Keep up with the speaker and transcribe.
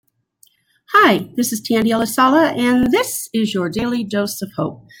Hi, this is Tandy Elisala, and this is your daily dose of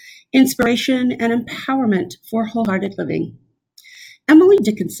hope, inspiration, and empowerment for wholehearted living. Emily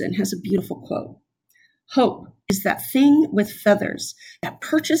Dickinson has a beautiful quote. Hope is that thing with feathers that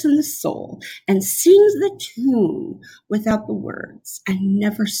perches in the soul and sings the tune without the words and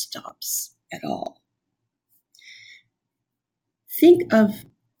never stops at all. Think of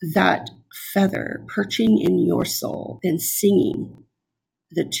that feather perching in your soul and singing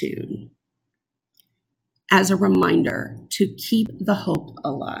the tune as a reminder to keep the hope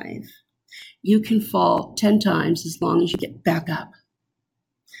alive. You can fall 10 times as long as you get back up.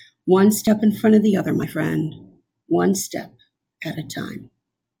 One step in front of the other, my friend. One step at a time.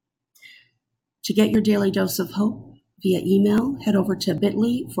 To get your daily dose of hope via email, head over to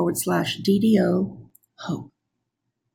bit.ly/DDO hope.